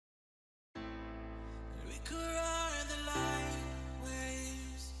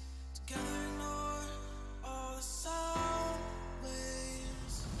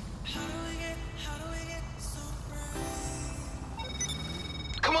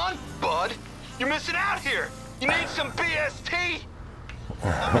Come on, bud. You're missing out here. You need some BST.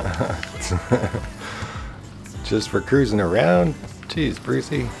 Just for cruising around? Jeez,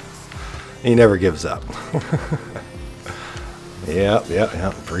 Brucey. He never gives up. Yeah.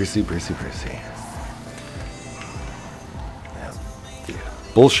 Brucey. Yeah.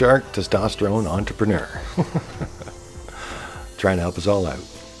 Bull shark, testosterone entrepreneur. Trying to help us all out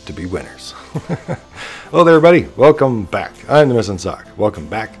to be winners. Hello there, everybody. Welcome back. I'm the Missing Sock. Welcome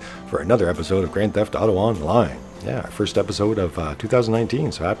back for another episode of Grand Theft Auto Online. Yeah, our first episode of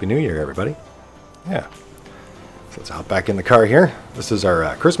 2019, so Happy New Year, everybody. Yeah. So let's hop back in the car here. This is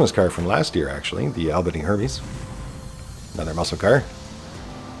our Christmas car from last year, actually, the Albany Hermes. Another muscle car.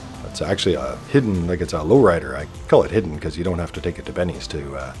 It's actually a hidden, like it's a lowrider. I call it hidden because you don't have to take it to Benny's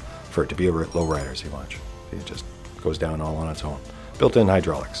for it to be a lowrider, so you watch. It just goes down all on its own. Built-in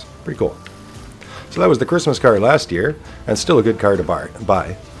hydraulics. Pretty cool. So that was the Christmas car last year, and still a good car to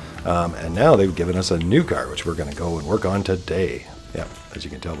buy. And now they've given us a new car, which we're going to go and work on today. Yeah, as you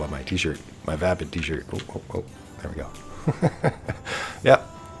can tell by my t-shirt, my Vapid t-shirt. Oh, there we go. Yeah.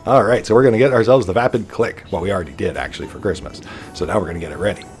 All right, so we're going to get ourselves the Vapid Clique. Well, we already did, actually, for Christmas. So now we're going to get it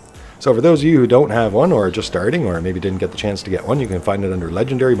ready. So for those of you who don't have one, or are just starting, or maybe didn't get the chance to get one, you can find it under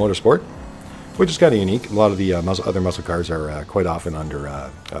Legendary Motorsport, which is kind of unique. A lot of the other muscle cars are quite often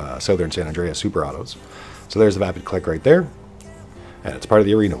under Southern San Andreas Super Autos. So there's the Vapid Clique right there. And it's part of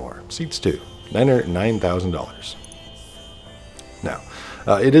the Arena War. Seats 2. $9,000. Now,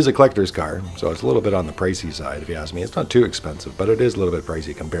 it is a collector's car, so it's a little bit on the pricey side, if you ask me. It's not too expensive, but it is a little bit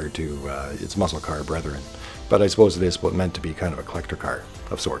pricey compared to its muscle car brethren. But I suppose it is meant to be kind of a collector car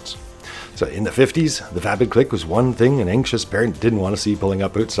of sorts. So in the 50s, the Vapid Clique was one thing an anxious parent didn't want to see pulling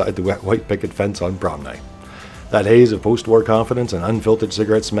up outside the wet white picket fence on prom night. That haze of post-war confidence and unfiltered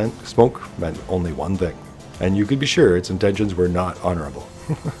cigarette smoke meant only one thing. And you could be sure its intentions were not honorable.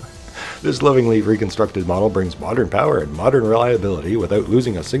 This lovingly reconstructed model brings modern power and modern reliability without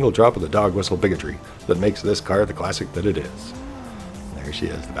losing a single drop of the dog whistle bigotry that makes this car the classic that it is. There she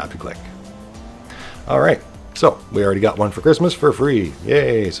is, the Vapid Clique. Alright, so we already got one for Christmas for free.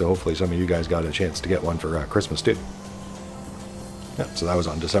 Yay! So hopefully some of you guys got a chance to get one for Christmas too. Yeah, so that was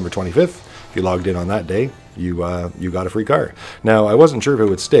on December 25th. If you logged in on that day, you got a free car. Now, I wasn't sure if it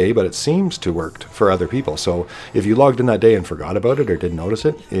would stay, but it seems to work for other people. So if you logged in that day and forgot about it or didn't notice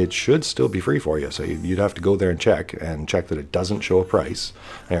it, it should still be free for you. So you'd have to go there and check that it doesn't show a price.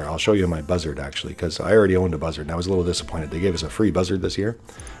 Here, I'll show you my Buzzard, actually, because I already owned a Buzzard, and I was a little disappointed. They gave us a free Buzzard this year,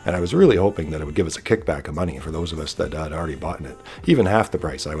 and I was really hoping that it would give us a kickback of money for those of us that had already bought it. Even half the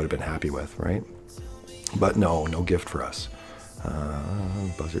price I would have been happy with, right? But no gift for us.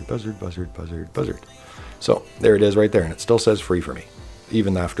 Buzzard. So there it is right there, and it still says free for me,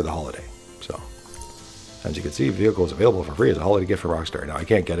 even after the holiday. So as you can see, vehicle is available for free as a holiday gift from Rockstar. Now I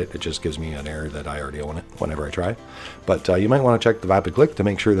can't get it; it just gives me an error that I already own it whenever I try. But you might want to check the Vapid Clique to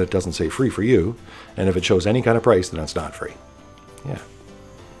make sure that it doesn't say free for you, and if it shows any kind of price, then it's not free. Yeah.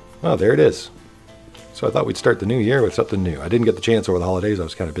 Well, there it is. So I thought we'd start the new year with something new. I didn't get the chance over the holidays. I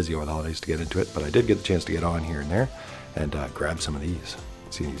was kind of busy over the holidays to get into it, but I did get the chance to get on here and there and grab some of these.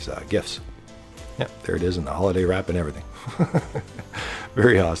 See these gifts. Yeah, there it is in the holiday wrap and everything.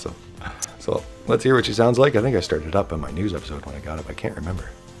 Very awesome. So let's hear what she sounds like. I think I started it up in my news episode when I got it. I can't remember.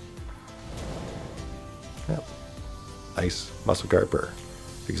 Yeah. Nice muscle car purr.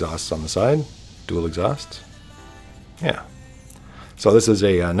 Exhausts on the side. Dual exhausts. Yeah. So this is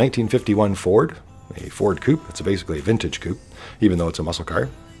a 1951 Ford. A Ford coupe. It's basically a vintage coupe, even though it's a muscle car.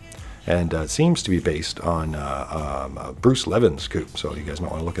 And it seems to be based on Bruce Leven's coupe, so you guys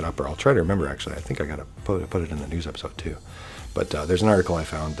might want to look it up, or I'll try to remember, actually. I think I got to put it in the news episode too. But there's an article I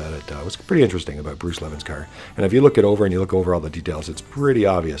found that it was pretty interesting about Bruce Leven's car. And if you look it over and you look over all the details, it's pretty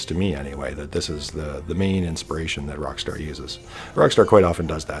obvious to me anyway that this is the main inspiration that Rockstar uses. Rockstar quite often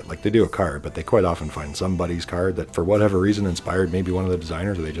does that. Like, they do a car, but they quite often find somebody's car that for whatever reason inspired maybe one of the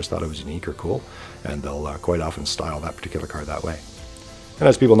designers, or they just thought it was unique or cool, and they'll quite often style that particular car that way. And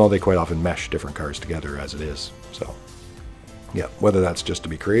as people know, they quite often mesh different cars together as it is. So, yeah, whether that's just to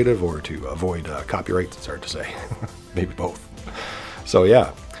be creative or to avoid copyright, it's hard to say. Maybe both. So,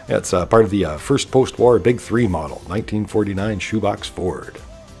 yeah, it's part of the first post-war Big 3 model, 1949 shoebox Ford.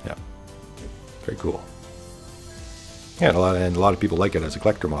 Yeah, very cool. Yeah, and a lot of people like it as a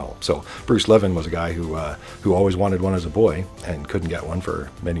collector model. So Bruce Leven was a guy who always wanted one as a boy and couldn't get one for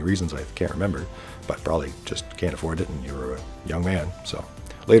many reasons I can't remember, but probably just can't afford it, and you were a young man. So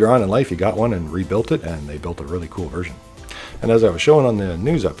later on in life he got one and rebuilt it, and they built a really cool version. And as I was showing on the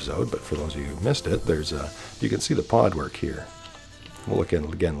news episode, but for those of you who missed it, there's you can see the pod work here. We'll look at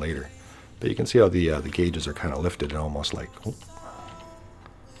it again later. But you can see how the gauges are kind of lifted and almost like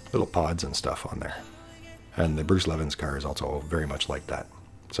little pods and stuff on there. And the Bruce Leven's car is also very much like that.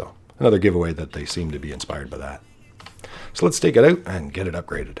 So another giveaway that they seem to be inspired by that. So let's take it out and get it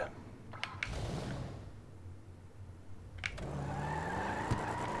upgraded.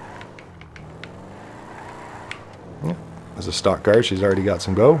 Yeah, as a stock car, she's already got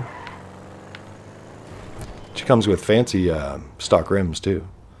some go. She comes with fancy stock rims too.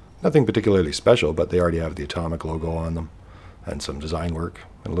 Nothing particularly special, but they already have the Atomic logo on them and some design work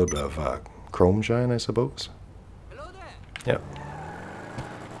and a little bit of chrome shine, I suppose. Hello there. Yeah.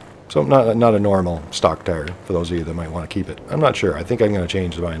 So not a normal stock tire for those of you that might want to keep it. I'm not sure. I think I'm going to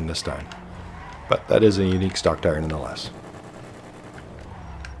change mine this time. But that is a unique stock tire nonetheless.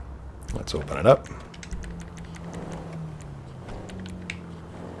 Let's open it up.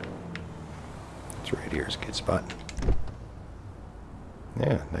 It's right here is a good spot.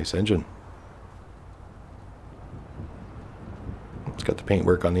 Yeah, nice engine. It's got the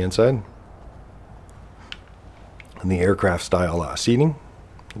paintwork on the inside. And the aircraft style seating.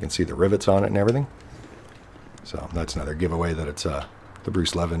 You can see the rivets on it and everything. So that's another giveaway that it's the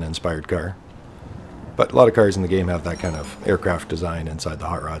Bruce Leven inspired car. But a lot of cars in the game have that kind of aircraft design inside the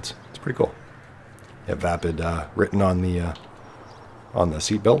hot rods. It's pretty cool. You have Vapid written on the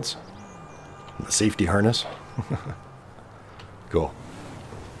seat belts, the safety harness. Cool.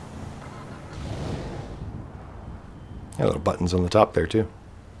 Yeah, little buttons on the top there too.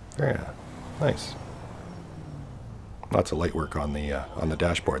 Yeah, nice. Lots of light work on the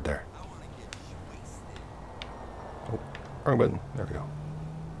dashboard there. Oh, wrong button. There we go.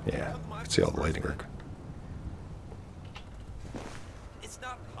 Yeah, you can see all the lighting work. It's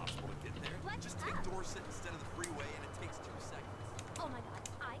not possible to get there. Just take Dorset instead of the freeway, and it takes 2 seconds. Oh my god,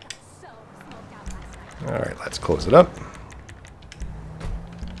 I got so smoked out last night. All right, let's close it up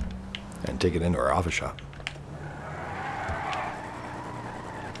and take it into our office shop.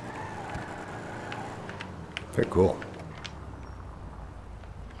 Very cool.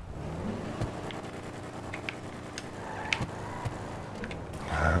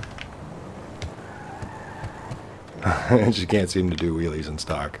 She can't seem to do wheelies in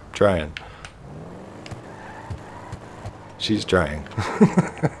stock. Trying. She's trying.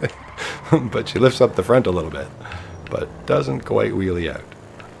 But she lifts up the front a little bit, but doesn't quite wheelie out.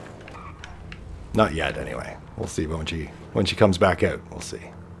 Not yet, anyway. We'll see when she comes back out. We'll see.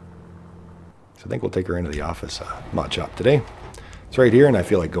 So I think we'll take her into the office mod shop today. It's right here, and I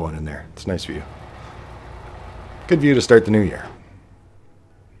feel like going in there. It's a nice view. Good view to start the new year.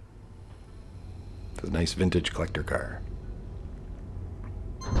 It's a nice vintage collector car.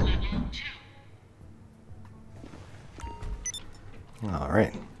 All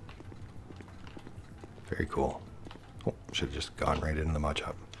right. Very cool. Oh, should have just gone right into the mod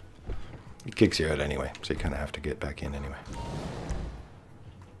shop. It kicks you out anyway, so you kind of have to get back in anyway.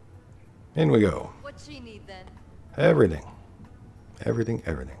 In we go. What's she need then? Everything. Everything,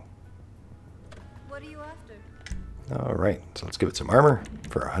 everything. What are you after? All right, so let's give it some armor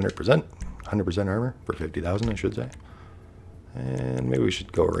for 100%. 100% armor for 50,000, I should say. And maybe we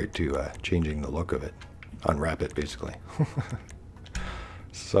should go right to changing the look of it. Unwrap it, basically.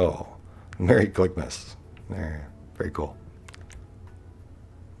 So, Merry Clickmas. There, very cool.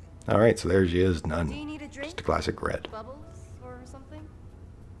 All right, so there she is, none. Do you need a drink? Just a classic red. Bubbles or something?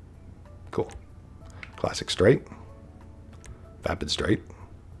 Cool. Classic stripe. Vapid stripe.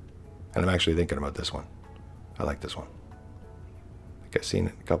 And I'm actually thinking about this one. I like this one. I think I've seen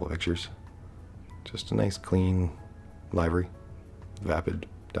it in a couple of pictures. Just a nice clean livery. Vapid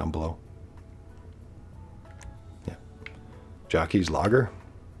down below. Yeah. Jockey's lager.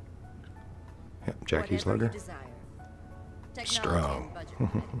 Yep, Jockey's lager. Strong.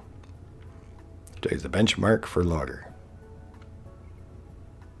 Today's the benchmark for lager.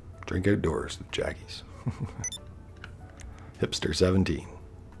 Drink outdoors with Jackies. Hipster 17.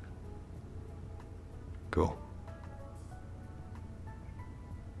 Cool.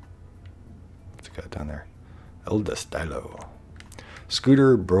 What's it got down there? El Destilo.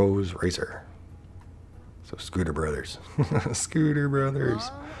 Scooter Bros Racer. So Scooter Brothers. Scooter Brothers.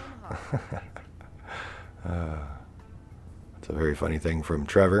 It's a very funny thing from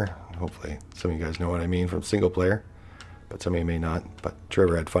Trevor. Hopefully some of you guys know what I mean from single player, but some of you may not. But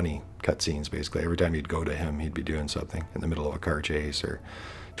Trevor had funny cutscenes basically. Every time you'd go to him, he'd be doing something in the middle of a car chase, or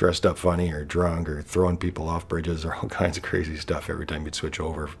dressed up funny, or drunk, or throwing people off bridges, or all kinds of crazy stuff every time you'd switch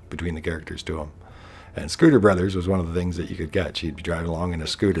over between the characters to him. And Scooter Brothers was one of the things that you could get. She'd be driving along in a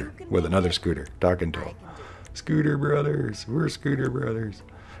scooter with another scooter, talking to him. Scooter Brothers, we're Scooter Brothers.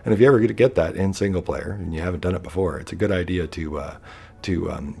 And if you ever get that in single player, and you haven't done it before, it's a good idea to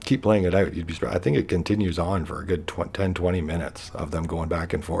keep playing it out. I think it continues on for a good 10-20 minutes of them going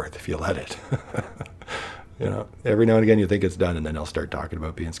back and forth if you let it. You know, every now and again you think it's done, and then they'll start talking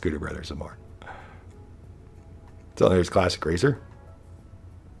about being Scooter Brothers some more. So there's Classic Racer,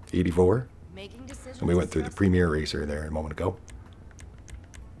 84. And we went through the Premier Racer there a moment ago.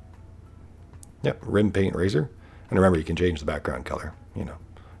 Yep, Rim Paint Racer. And remember, you can change the background color, you know,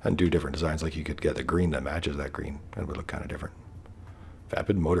 and do different designs. Like you could get a green that matches that green, and it would look kind of different.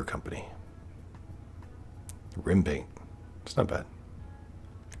 Vapid Motor Company. Rim Paint. It's not bad.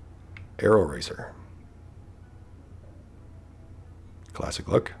 Aero Racer. Classic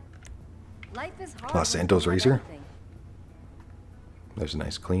look. Los Santos Racer. There's a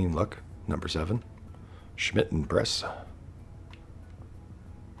nice clean look. Number 7. Schmidt and Press.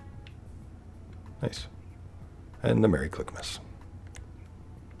 Nice. And the Merry Clickmas.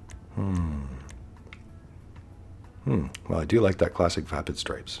 Well, I do like that classic Vapid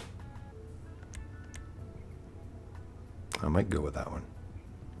Stripes. I might go with that one.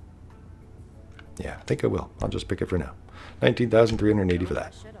 Yeah, I think I will. I'll just pick it for now. 19,380 for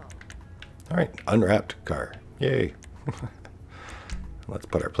that. All right, unwrapped car. Yay. Let's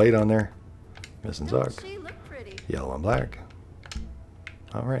put our plate on there. Missing socks. Yellow and black.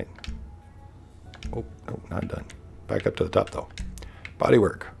 All right. Oh, not done. Back up to the top though.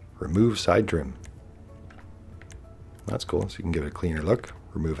 Bodywork. Remove side trim. That's cool. So you can give it a cleaner look.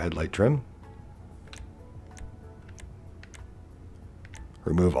 Remove headlight trim.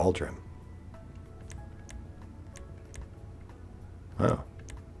 Remove all trim. Oh.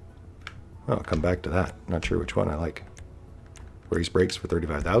 Well, I'll come back to that. Not sure which one I like. Race brakes for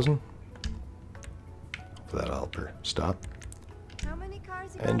 35,000. So that'll help her stop. How many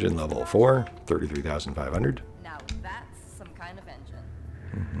cars you Engine got? level 4, 33,500. Now that's some kind of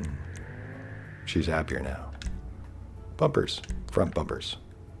engine. She's happier now. Bumpers, front bumpers.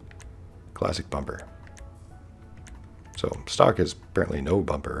 Classic bumper. So stock is apparently no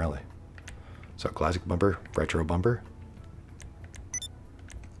bumper really. So classic bumper, retro bumper,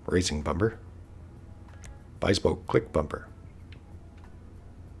 racing bumper, Bi-spoke click bumper.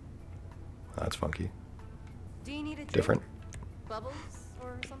 That's funky. Do you need a Different. drink? Bubbles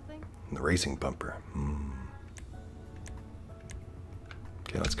or something? The racing bumper.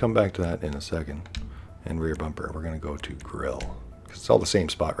 Okay, let's come back to that in a second. And rear bumper, we're going to go to grill. It's all the same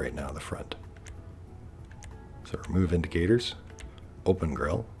spot right now, the front. So remove indicators, open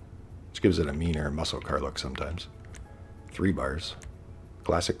grill, which gives it a meaner muscle car look sometimes. 3 bars,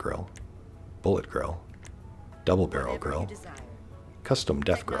 classic grill, bullet grill, double barrel Whatever grill, you desire. custom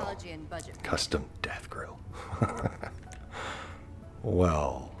death grill. Technology and budget. Custom death grill.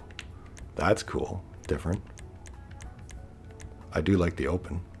 Well, that's cool. Different. I do like the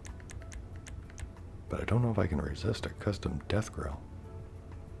open. But I don't know if I can resist a custom death grill.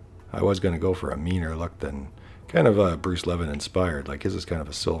 I was going to go for a meaner look than kind of Bruce Leven inspired. Like his is kind of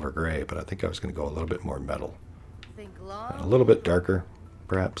a silver gray, but I think I was going to go a little bit more metal. Think long. And a little bit darker,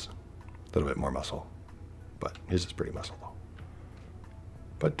 perhaps. A little bit more muscle. But his is pretty muscle though.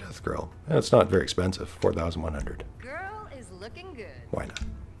 But death grill. And it's not very expensive. 4,100. Girl is looking good. Why not?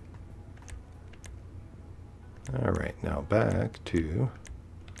 All right, now back to,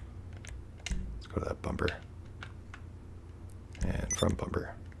 let's go to that bumper and front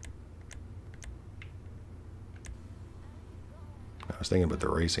bumper. I was thinking about the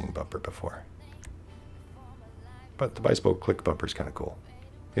racing bumper before, but the Bi-spoke click bumper is kind of cool.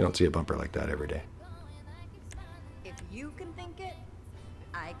 You don't see a bumper like that every day. If you can think it,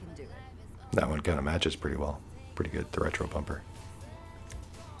 I can do it. That one kind of matches pretty well. Pretty good, the retro bumper.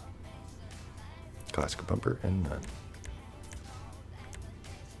 Classic bumper and none.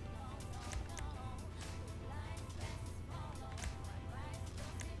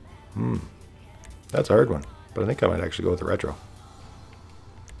 That's a hard one, but I think I might actually go with the retro.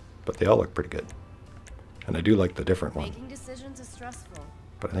 But they all look pretty good. And I do like the different one, Making decisions is stressful.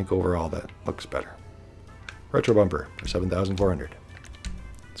 but I think overall that looks better. Retro bumper for 7,400.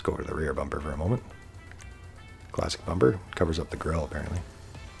 Let's go over to the rear bumper for a moment. Classic bumper, covers up the grille apparently.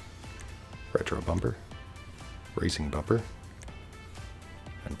 Retro bumper, racing bumper,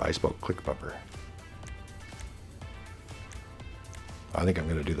 and Bi-spoke click bumper. I think I'm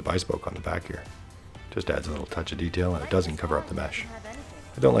going to do the Bi-spoke on the back here. Just adds a little touch of detail and it doesn't cover up the mesh. Have anything.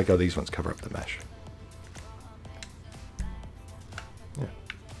 I don't like how these ones cover up the mesh. Yeah.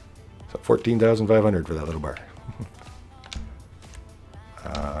 So 14,500 for that little bar.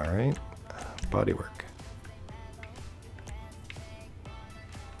 All right, bodywork.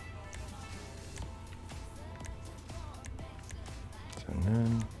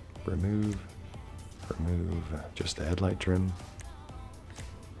 And remove just the headlight trim.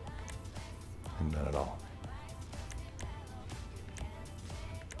 And none at all.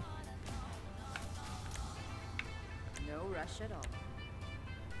 No rush at all.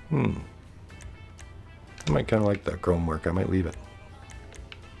 I might kind of like the chrome work. I might leave it.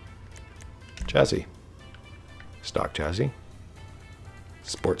 Chassis. Stock chassis.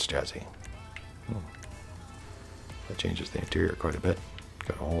 Sports chassis. That changes the interior quite a bit.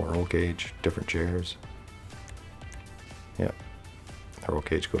 Got a whole roll cage, different chairs. Yep. The roll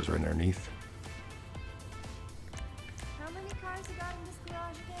cage goes right underneath. How many cars you got in this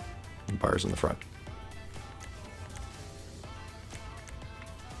garage again? Bars in the front.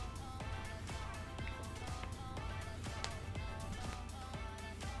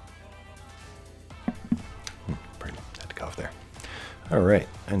 Had to cough there. All right,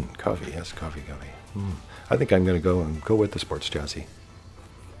 and coffee. Yes, coffee. I think I'm going to go with the sports chassis.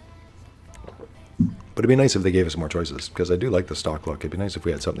 But it'd be nice if they gave us more choices, because I do like the stock look. It'd be nice if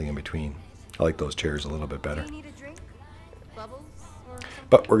we had something in between. I like those chairs a little bit better. Do you need a drink? Bubbles? Or something?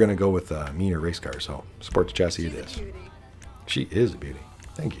 But we're going to go with meaner race car, so sports chassis it is. Beauty. She is a beauty.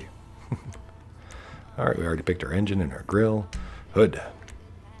 Thank you. All right, we already picked our engine and our grille. Hood.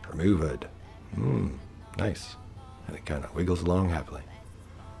 Remove hood. Nice. And it kind of wiggles along happily.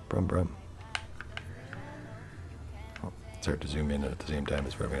 Brum, brum. Oh, it's hard to zoom in at the same time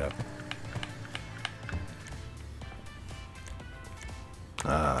as warming up.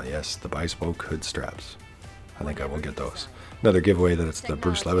 Ah, yes, the bi-spoke hood straps. I think I will get those. Another giveaway that it's the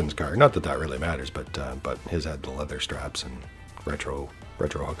Bruce Leven's car. Not that that really matters, but his had the leather straps and retro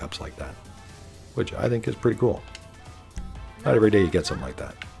hookups like that, which I think is pretty cool. Not every day you get something like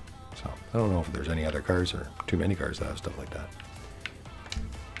that. So I don't know if there's any other cars or too many cars that have stuff like that.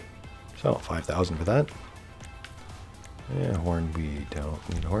 So 5,000 for that. Yeah, horn, we don't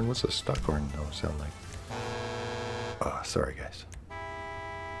need a horn. What's the stock horn sound like? Oh, sorry guys.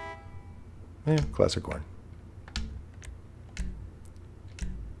 Yeah, classic horn.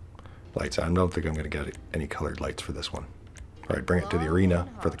 Lights. I don't think I'm going to get any colored lights for this one. Or I'd bring it to the arena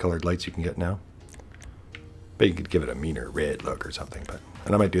for the colored lights you can get now. But you could give it a meaner red look or something.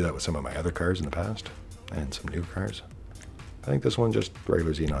 And I might do that with some of my other cars in the past. And some new cars. I think this one, just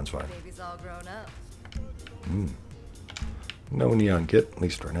regular xenon's fine. Baby's all grown up. No neon kit, at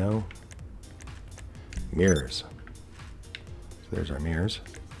least for now. Mirrors. So there's our mirrors.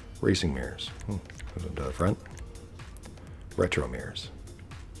 Racing mirrors. Goes up to the front. Retro mirrors.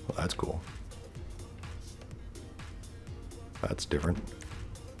 Well, that's cool. That's different.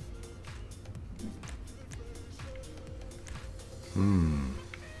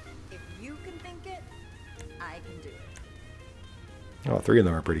 If you can think it, I can do it. Oh, 3 of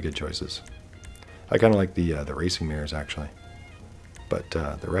them are pretty good choices. I kind of like the racing mirrors actually, but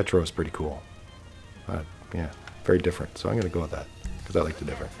the retro is pretty cool. Yeah, very different. So I'm going to go with that because I like the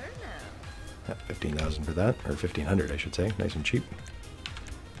different. Yeah, 15,000 for that, or 1,500 I should say. Nice and cheap.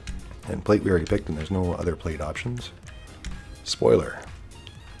 And plate we already picked, and there's no other plate options. Spoiler,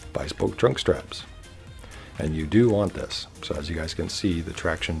 bi-spoke trunk straps. And you do want this. So as you guys can see, the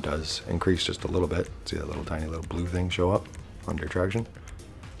traction does increase just a little bit. See that little tiny little blue thing show up under traction?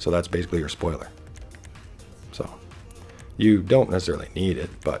 So that's basically your spoiler. So you don't necessarily need it,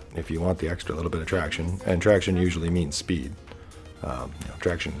 but if you want the extra little bit of traction, and traction usually means speed.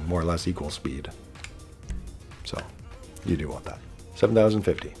 Traction more or less equals speed. So you do want that.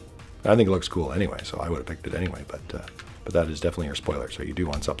 7,050. I think it looks cool anyway, so I would have picked it anyway, but that is definitely your spoiler, so you do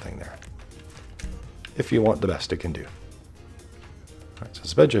want something there. If you want the best it can do. Alright,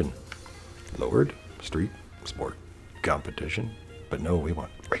 suspension. Lowered, street, sport, competition, but no, we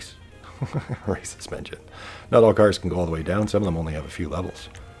want race. Race suspension. Not all cars can go all the way down, some of them only have a few levels.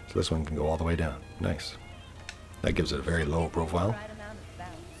 So this one can go all the way down. Nice. That gives it a very low profile. Right amount of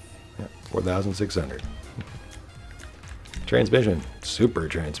bounce. Yeah, 4,600. Transmission, super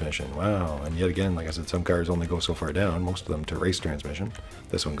transmission. Wow, and yet again, like I said, some cars only go so far down, most of them to race transmission.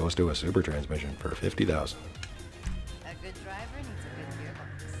 This one goes to a super transmission for 50,000. A good driver needs a good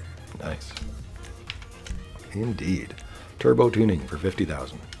gearbox. Nice. Indeed. Turbo tuning for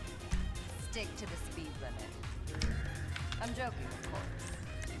 50,000. Stick to the speed limit. I'm joking, of course.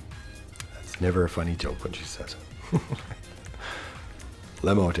 That's never a funny joke when she says it.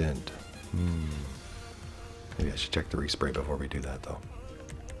 Limo tint. Maybe I should check the respray before we do that, though.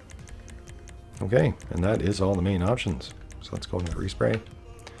 Okay, and that is all the main options. So let's go into the respray.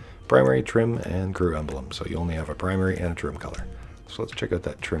 Primary, trim, and crew emblem. So you only have a primary and a trim color. So let's check out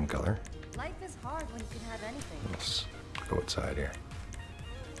that trim color. Life is hard when you can have anything. Let's go outside here.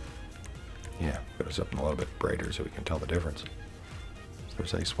 Yeah, go to something a little bit brighter so we can tell the difference. So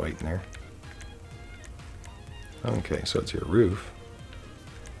there's ice white in there. Okay, so it's your roof.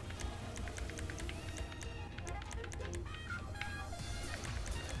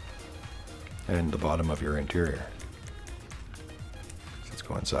 And the bottom of your interior. Let's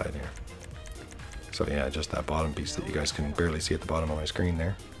go inside here. So yeah, just that bottom piece that you guys can barely see at the bottom of my screen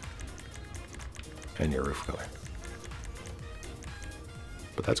there. And your roof color.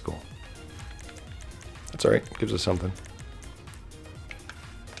 But that's cool. That's alright, gives us something.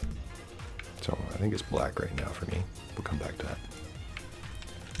 So I think it's black right now for me. We'll come back to that.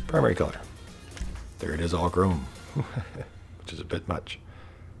 Primary color. There it is, all chrome. Which is a bit much.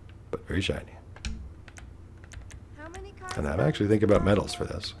 But very shiny. And I'm actually thinking about metals for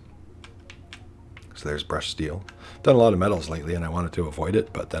this. So there's brushed steel. Done a lot of metals lately and I wanted to avoid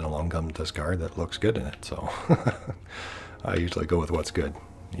it, but then along comes this car that looks good in it. So I usually go with what's good,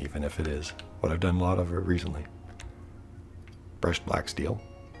 even if it is what I've done a lot of recently. Brushed black steel.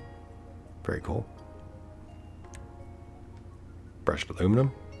 Very cool. Brushed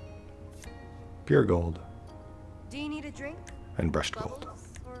aluminum. Pure gold. Do you need a drink? And brushed gold. Bubbles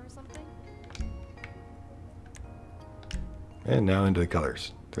or something? And now into the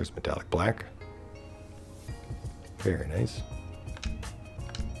colors. There's metallic black. Very nice. So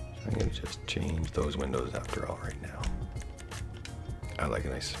I'm going to just change those windows after all right now. I like a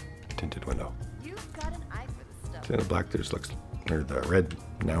nice tinted window. You've got an eye for this stuff. See, the black just looks, or the red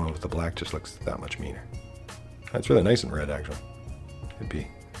now with the black just looks that much meaner. That's really nice in red actually. It'd be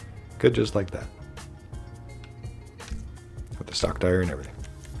good just like that. With the stock tire and everything.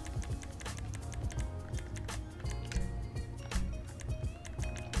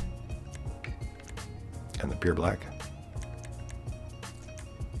 And the pure black.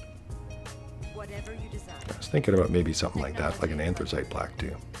 Whatever you desire. I was thinking about maybe something like that, like an anthracite black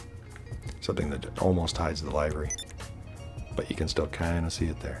too. Something that almost hides the livery. But you can still kind of see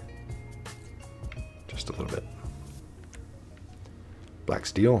it there. Just a little bit. Black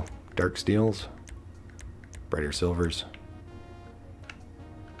steel, dark steels, brighter silvers,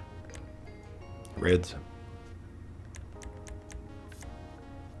 reds,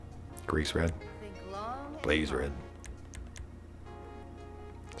 grease red, Think long and blaze hard. red,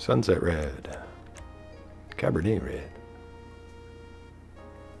 sunset red, cabernet red.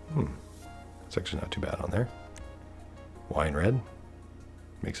 It's actually not too bad on there. Wine red.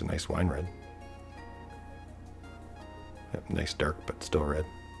 Makes a nice wine red. Yep, nice dark but still red.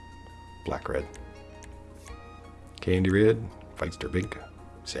 Black red. Candy red. Fightster pink.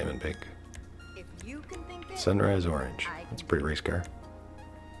 Salmon pink. If you can think it, Sunrise orange. I That's a can pretty race car.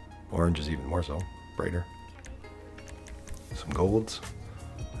 Orange is even more so. Brighter. Some golds.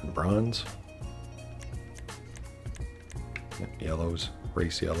 And bronze. Yep, yellows.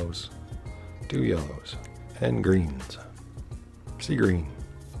 Race yellows. 2 yellows. And greens. Sea green.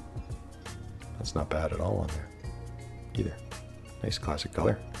 That's not bad at all on there. Either. Nice classic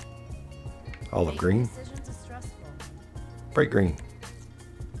color. Olive making green. decisions is stressful. Bright green.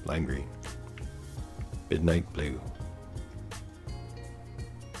 Lime green. Midnight blue.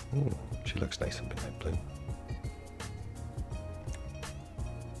 Ooh, she looks nice in midnight blue.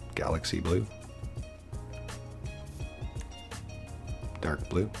 Galaxy blue. Dark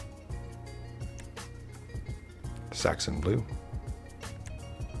blue. Saxon blue.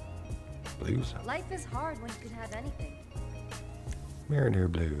 Blues. Life is hard when you can have anything. Mariner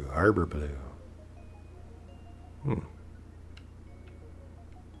blue. Harbor blue.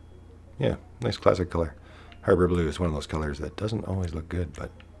 Yeah, nice classic color. Harbor blue is one of those colors that doesn't always look good,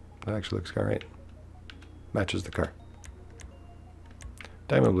 but it actually looks alright. Matches the car.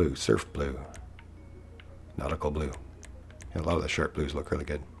 Diamond blue. Surf blue. Nautical blue. Yeah, a lot of the sharp blues look really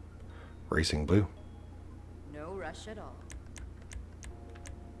good. Racing blue. No rush at all.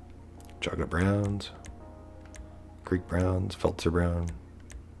 Chocolate browns. Creek browns. Feltzer brown.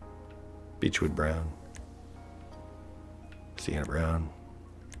 Beechwood brown. Sienna brown.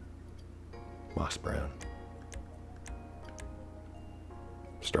 Moss brown.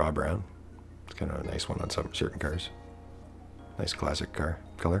 Straw brown. It's kind of a nice one on some certain cars. Nice classic car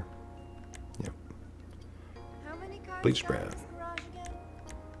color. Yep. How many cars Bleached got in brown. this garage again?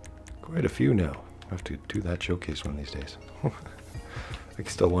 Quite a few now. I have to do that showcase one of these days. I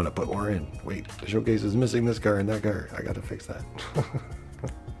still want to put more in. Wait, the showcase is missing this car and that car. I gotta fix that.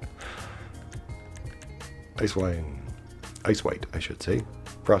 Ice wine. Ice white, I should say.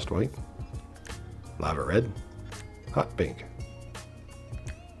 Frost white. Lava red. Hot pink.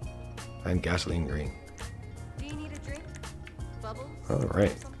 And gasoline green. Do you need a drink? Bubbles? All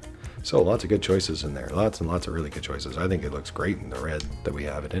right. Or something? So lots of good choices in there. Lots and lots of really good choices. I think it looks great in the red that we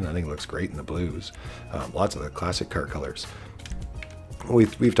have it in. I think it looks great in the blues. Lots of the classic car colors.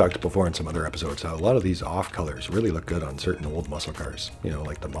 we've talked before in some other episodes how a lot of these off colors really look good on certain old muscle cars, you know,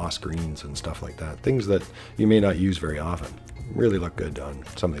 like the moss greens and stuff like that. Things that you may not use very often really look good on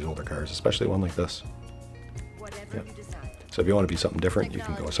some of these older cars, especially one like this. Whatever you decide. So if you want to be something different, you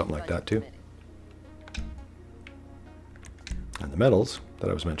can go with something like that too. And the metals that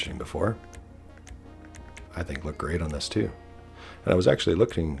I was mentioning before, I think look great on this too. And I was actually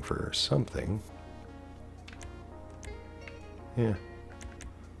looking for something. Yeah.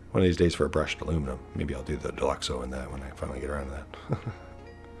 One of these days for a brushed aluminum. Maybe I'll do the Deluxo in that when I finally get around to that.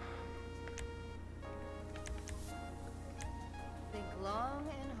 Think long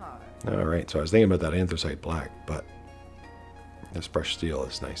and hard. Alright, so I was thinking about that anthracite black, but this brushed steel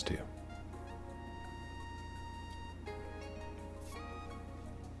is nice too.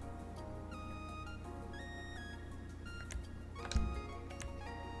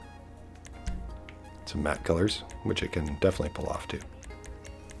 Some matte colors, which it can definitely pull off too.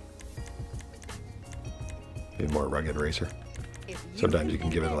 A more rugged racer. Sometimes you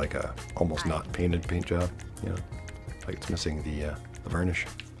can give it like a almost not painted paint job, you know, like it's missing the varnish,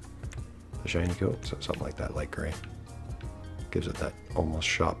 the shiny coat, so something like that, light gray. Gives it that almost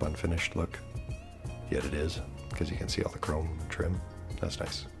shop unfinished look, yet it is, because you can see all the chrome trim. That's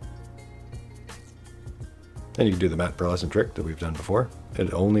nice. And you can do the matte pearlescent trick that we've done before.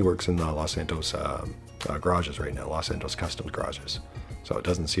 It only works in the Los Santos garages right now, Los Santos Customs garages. So it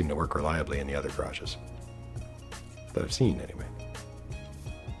doesn't seem to work reliably in the other garages that I've seen anyway.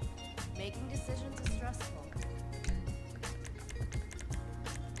 Making decisions is stressful.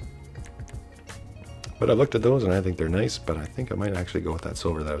 But I looked at those and I think they're nice, but I think I might actually go with that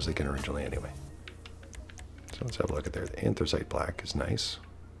silver that I was thinking originally anyway. So let's have a look at there. The anthracite black is nice.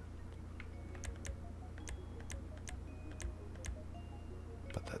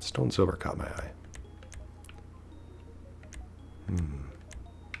 But that stone silver caught my eye.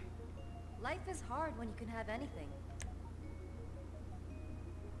 Life is hard when you can have anything.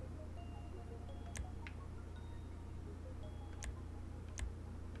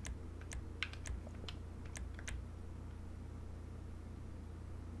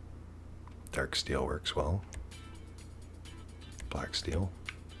 Dark steel works well. Black steel.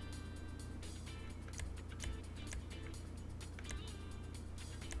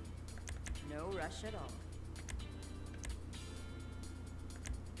 No rush at all.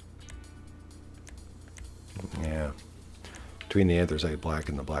 Yeah. Between the anthracite black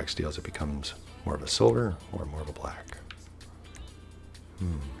and the black steels, it becomes more of a silver or more of a black.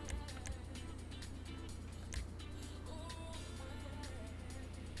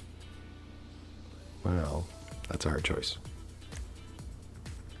 Well, that's a hard choice.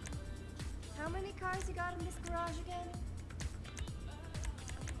 How many cars you got in this garage again?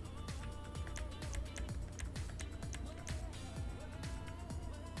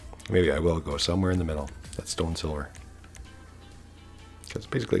 Maybe I will go somewhere in the middle. That's stone silver. Because it's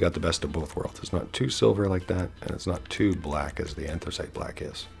basically got the best of both worlds. It's not too silver like that, and it's not too black as the anthracite black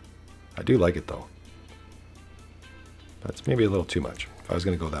is. I do like it though. That's maybe a little too much. If I was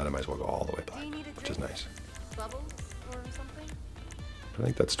going to go that, I might as well go all the way black, which is nice. Bubbles or something? I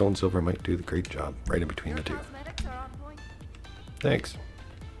think that stone silver might do the great job right in between the two. Cosmetics are on point. Thanks.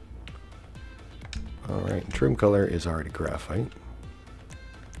 Alright, trim color is already graphite.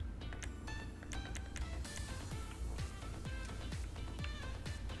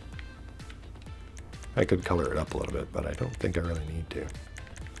 I could color it up a little bit, but I don't think I really need to.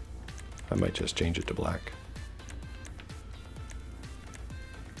 I might just change it to black.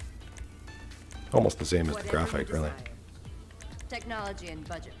 Almost the same as the graphite, really. Technology and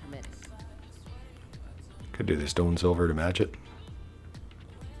budget permitting. Could do the stone silver to match it.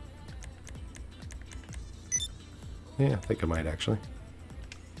 Yeah, I think I might actually.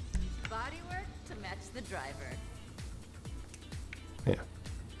 Bodywork to match the driver. Yeah,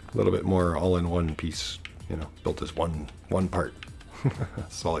 a little bit more all-in-one piece, you know, built as one part.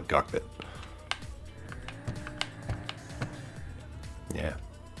 Solid cockpit. Yeah.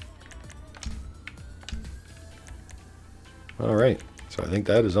 All right, so I think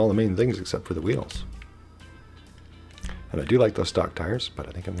that is all the main things except for the wheels. And I do like those stock tires, but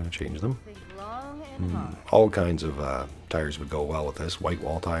I think I'm going to change them. Think long and hard. All kinds of tires would go well with this. White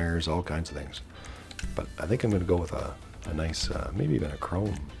wall tires, all kinds of things. But I think I'm going to go with a nice, maybe even a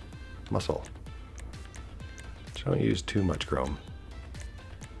chrome muscle. So don't use too much chrome.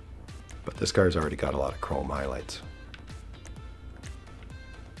 But this car's already got a lot of chrome highlights.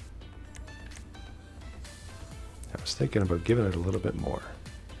 I was thinking about giving it a little bit more.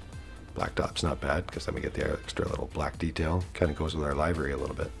 Black top's not bad, because then we get the extra little black detail. Kind of goes with our livery a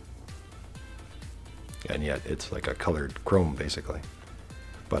little bit. And yet it's like a colored chrome, basically.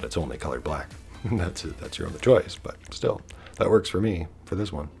 but it's only colored black. That's it. That's your own choice, but still, that works for me for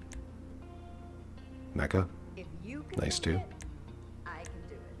this one. Mecha, If you can nice do too. it, I can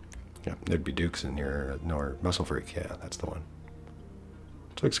do it. Yeah, there'd be Dukes in here, nor Muscle Freak. Yeah, that's the one.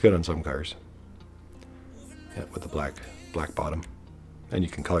 It looks good on some cars. Yeah, with the black bottom, and you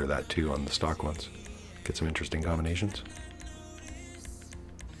can color that too on the stock ones. Get some interesting combinations.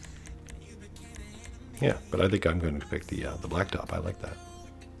 Yeah, but I think I'm going to pick the black top. I like that.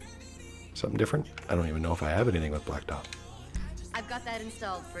 Something different. I don't even know if I have anything with black top, I've got that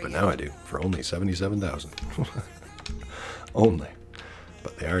installed for but you. now I do for only 77,000. Only,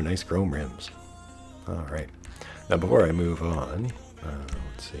 but they are nice chrome rims. All right. Now before I move on,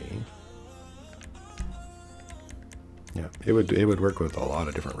 let's see. Yeah, it would work with a lot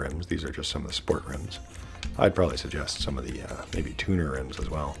of different rims. These are just some of the sport rims. I'd probably suggest some of the maybe tuner rims as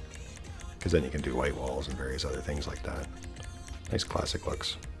well, because then you can do white walls and various other things like that. Nice classic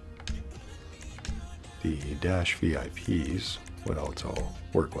looks. The Dash VIPs would also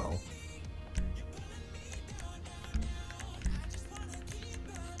work well.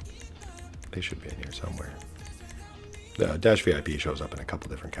 They should be in here somewhere. The Dash VIP shows up in a couple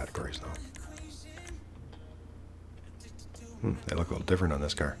different categories though. They look a little different on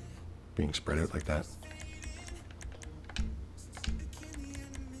this car, being spread out like that.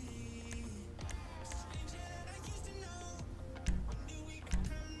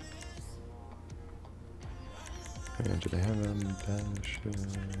 And do they have a dash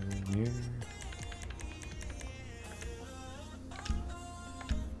here?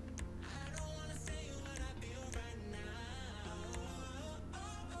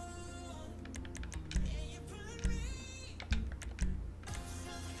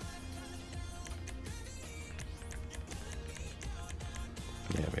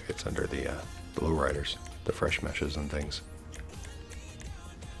 Yeah, maybe it's under the lowriders, the fresh meshes and things.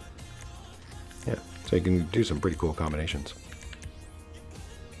 Yeah, so you can do some pretty cool combinations.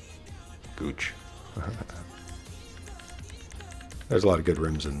 Gooch. There's a lot of good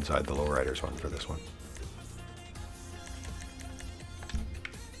rims inside the lowriders one for this one.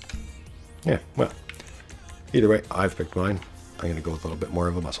 Yeah, well, either way, I've picked mine. I'm going to go with a little bit more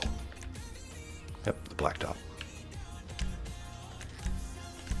of a muscle. Yep, the black top.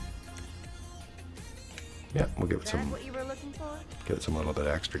 Yeah, we'll give it Is that some, what you were looking for? give it some little bit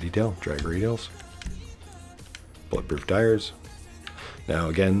of extra detail, drag radials, bulletproof tires. Now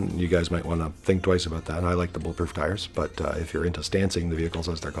again, you guys might want to think twice about that. I like the bulletproof tires, but if you're into stancing the vehicles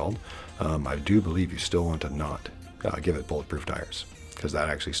as they're called, I do believe you still want to not give it bulletproof tires, because that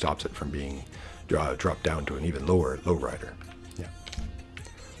actually stops it from being dropped down to an even lower lowrider. Yeah,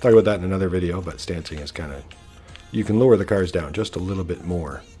 talk about that in another video, but stancing is kind of, you can lower the cars down just a little bit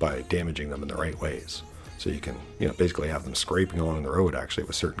more by damaging them in the right ways. So you can, basically have them scraping along the road actually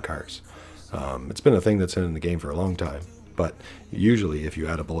with certain cars. It's been a thing that's in the game for a long time, but usually if you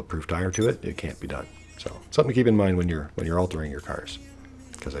add a bulletproof tire to it, it can't be done. So something to keep in mind when you're altering your cars,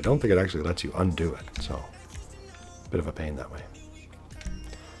 because I don't think it actually lets you undo it. So bit of a pain that way.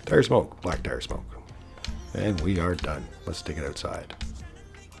 Tire smoke, black tire smoke, and we are done. Let's take it outside.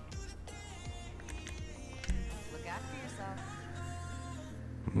 Look after yourself.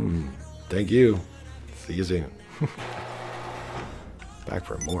 Thank you. See you soon. Back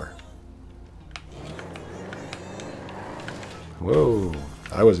for more. Whoa!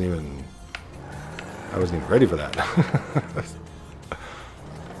 I wasn't even ready for that.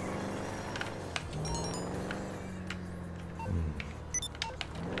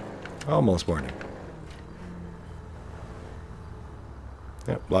 Almost morning.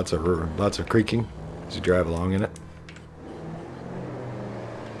 Yep, lots of creaking as you drive along in it.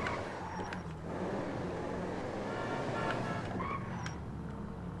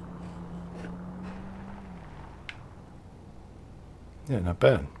 Yeah, not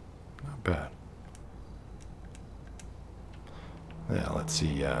bad. Not bad. Yeah, let's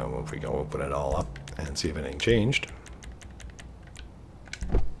see if we can open it all up and see if anything changed.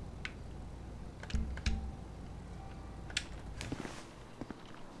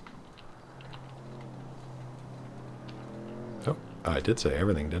 Oh, I did say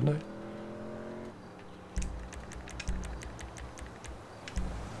everything, didn't I?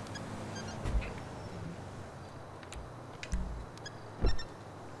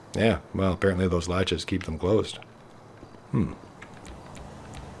 Yeah, well, apparently those latches keep them closed.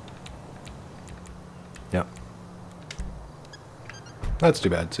 Yep. That's too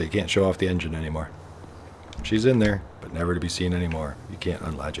bad, so you can't show off the engine anymore. She's in there, but never to be seen anymore. You can't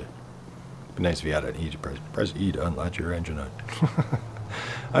unlatch it. It'd be nice if you had an E to press E to unlatch your engine on.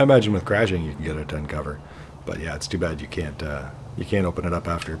 I imagine with crashing you can get it to uncover. But yeah, it's too bad you can't You can't open it up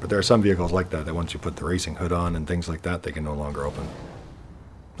after. But there are some vehicles like that once you put the racing hood on and things like that, they can no longer open.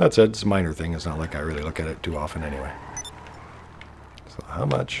 That's it. It's a minor thing. It's not like I really look at it too often anyway. So how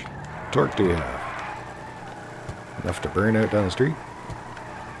much torque do we have? Enough to burn out down the street?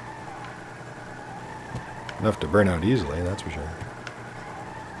 Enough to burn out easily, that's for sure.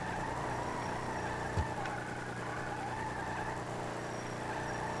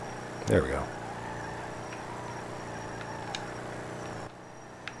 There we go.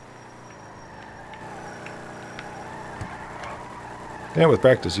 Yeah, with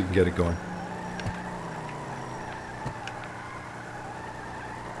practice you can get it going.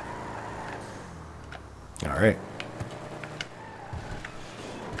 All right.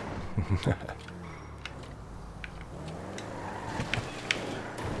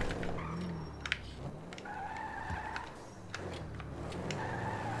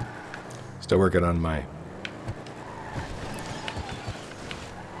 Still working on my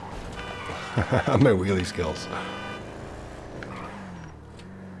my wheelie skills.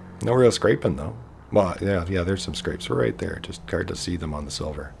 No real scraping though. Well, yeah, there's some scrapes right there. Just hard to see them on the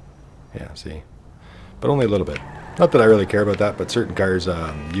silver. Yeah, see. But only a little bit. Not that I really care about that, but certain cars,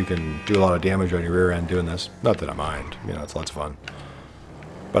 you can do a lot of damage on your rear end doing this. Not that I mind. You know, it's lots of fun.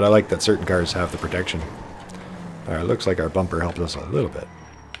 But I like that certain cars have the protection. Alright, looks like our bumper helped us a little bit.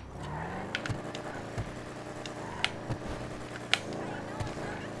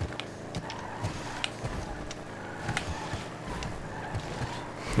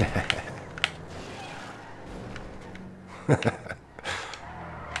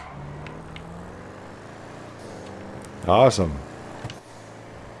 Awesome.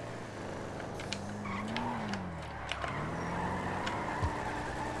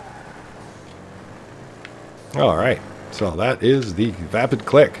 All right, so that is the Vapid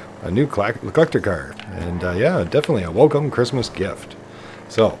Clique, a new collector car, and yeah, definitely a welcome Christmas gift.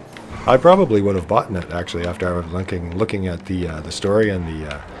 So I probably would have bought it actually after I was looking at the story and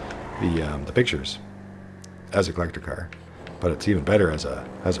the pictures as a collector car, but it's even better as a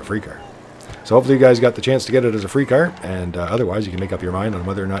free car. So hopefully you guys got the chance to get it as a free car, and otherwise you can make up your mind on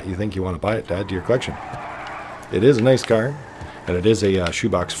whether or not you think you want to buy it to add to your collection. It is a nice car, and it is a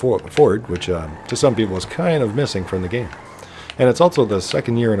shoebox Ford, which to some people is kind of missing from the game. And it's also the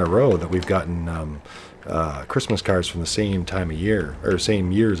second year in a row that we've gotten Christmas cars from the same time of year, or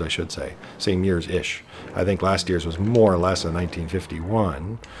same years I should say, same years-ish. I think last year's was more or less a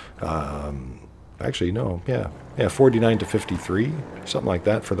 1951. Actually, no, yeah, 49 to 53, something like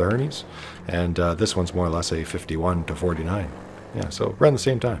that for the Hernies. And this one's more or less a 51 to 49. Yeah, so around the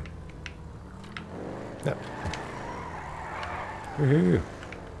same time. Yep. Woohoo.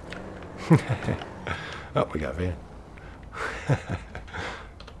 Oh, we got van.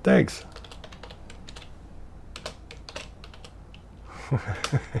 Thanks.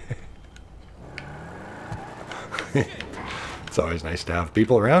 It's always nice to have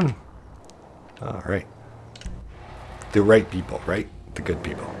people around. All right. The right people, right? The good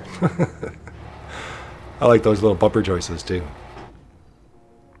people. I like those little bumper choices too.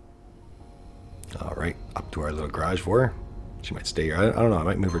 All right, up to our little garage for her. She might stay here. I don't know. I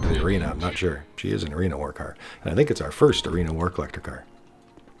might move her to the arena. I'm not sure. She is an arena war car. And I think it's our first arena war collector car.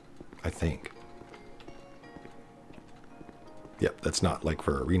 I think. Yep, that's not like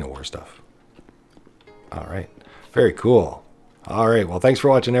for arena war stuff. All right. Very cool. All right. Well, thanks for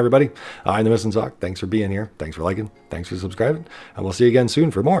watching, everybody. I'm the Missing Sock. Thanks for being here. Thanks for liking. Thanks for subscribing. And we'll see you again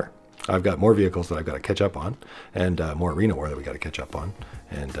soon for more. I've got more vehicles that I've got to catch up on, and more arena war that we got to catch up on,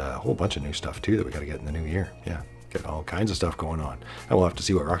 and a whole bunch of new stuff too that we got to get in the new year. Yeah, get all kinds of stuff going on, and we'll have to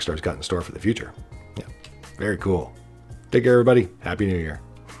see what Rockstar's got in store for the future. Yeah, very cool. Take care, everybody. Happy New Year.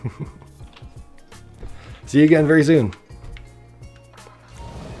 See you again very soon.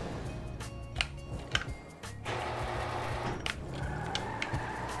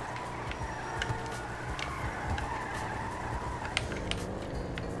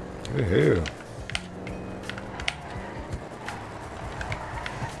 Woohoo.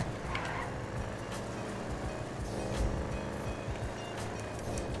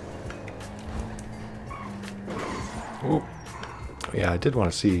 Ooh. Yeah, I did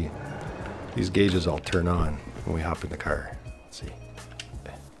want to see these gauges all turn on when we hop in the car. Let's see.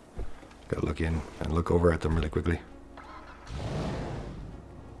 Gotta look in and look over at them really quickly.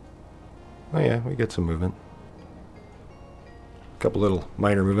 Oh yeah, we get some movement. Couple little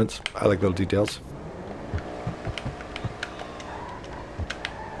minor movements. I like little details.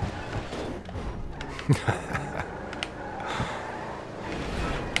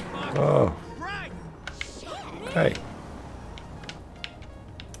 Oh. Hey.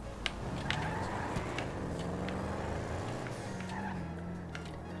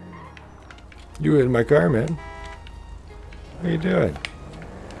 You in my car, man. What are you doing?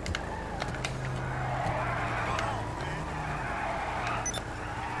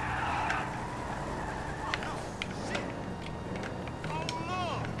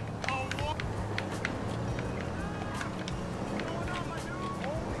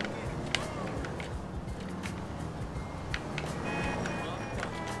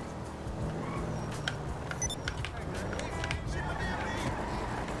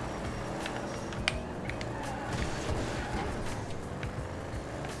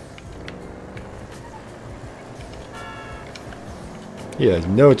 He has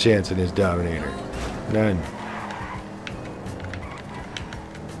no chance in his Dominator. None.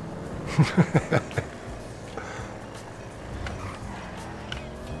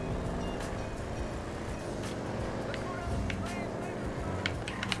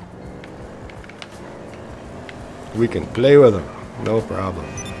 We can play with him. No problem.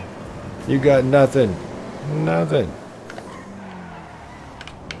 You got nothing. Nothing.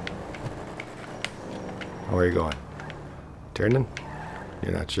 Where are you going? Turning?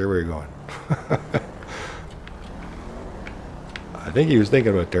 You're not sure where you're going. I think he was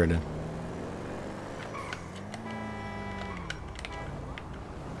thinking about turning.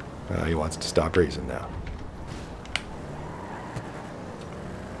 He wants to stop racing now.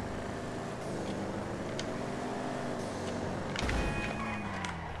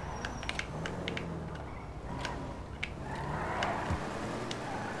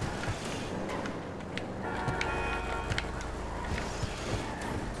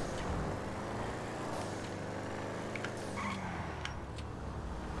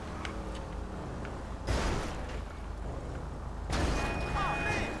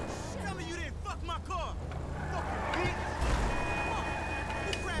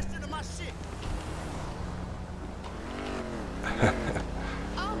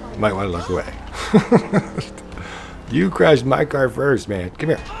 Might want to look away. You crashed my car first, man. Come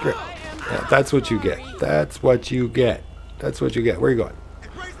here. Come here. Yeah, that's what you get. That's what you get. That's what you get. Where are you going?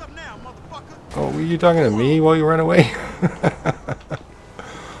 Oh, were you talking to me while you run away?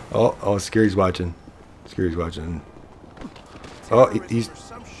 Oh, Scary's watching. Scary's watching. Oh, he's...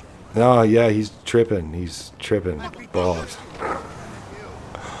 No, yeah, he's tripping. He's tripping. Balls.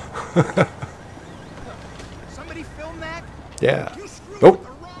 Somebody film that? Yeah. Oh,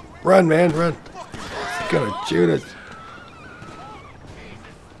 run, man, run. He's gonna shoot us.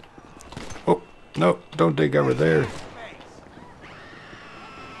 Oh, no, don't dig over there.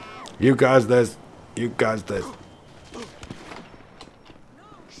 You guys this. You guys this.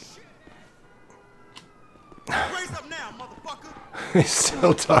 He's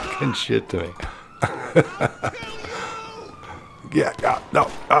still talking shit to me. Yeah,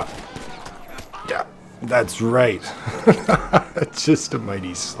 no, yeah, that's right. It's just a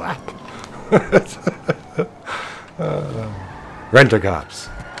mighty slap. Rent-a-cops.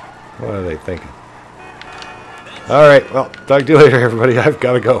 What are they thinking? All right, well, talk to you later, everybody. I've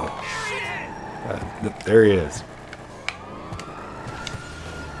got to go. There he is.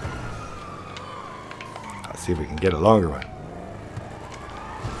 Let's see if we can get a longer one.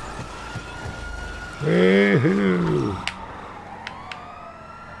 Woohoo!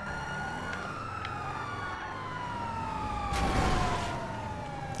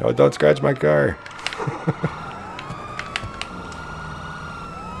 Oh, don't scratch my car.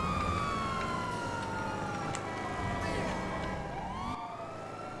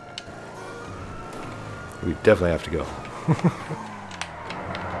 We definitely have to go.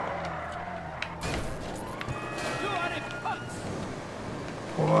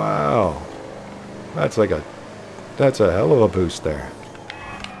 Wow. That's a hell of a boost there.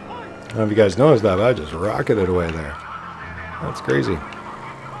 I don't know if you guys noticed that, but I just rocketed away there. That's crazy.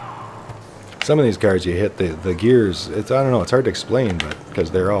 Some of these cars you hit the gears, I don't know, it's hard to explain, but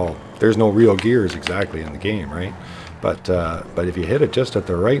because there's no real gears exactly in the game, right? But if you hit it just at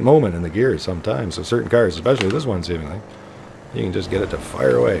the right moment in the gears sometimes, so certain cars, especially this one seemingly, you can just get it to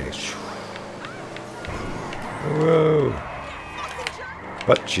fire away. Whoa.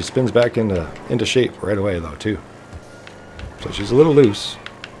 But she spins back into shape right away though too. So she's a little loose,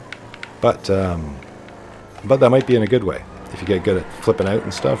 but that might be in a good way. If you get good at flipping out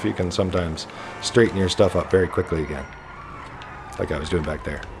and stuff, you can sometimes straighten your stuff up very quickly again, like I was doing back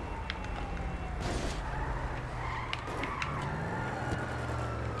there.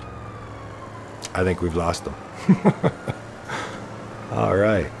 I think we've lost them. All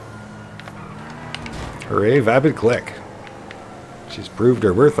right. Hooray, Vapid Clique. She's proved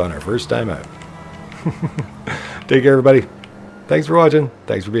her worth on her first time out. Take care, everybody. Thanks for watching.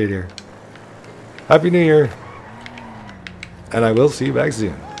 Thanks for being here. Happy New Year. And I will see you back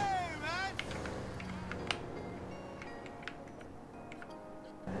soon.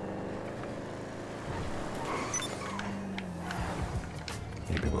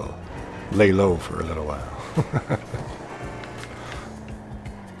 Maybe we'll lay low for a little while.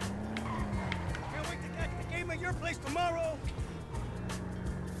 Can't wait to catch the game at your place tomorrow.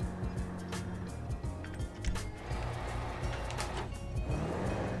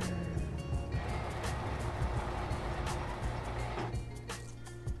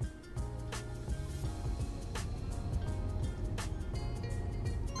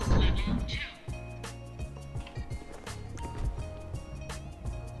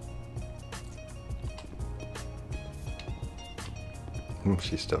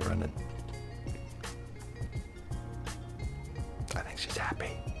 She's still running. I think she's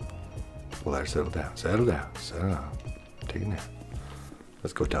happy. We'll let her settle down. Settle down. Settle down. Take a nap.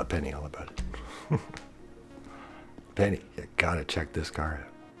 Let's go tell Penny all about it. Penny, you gotta check this car out.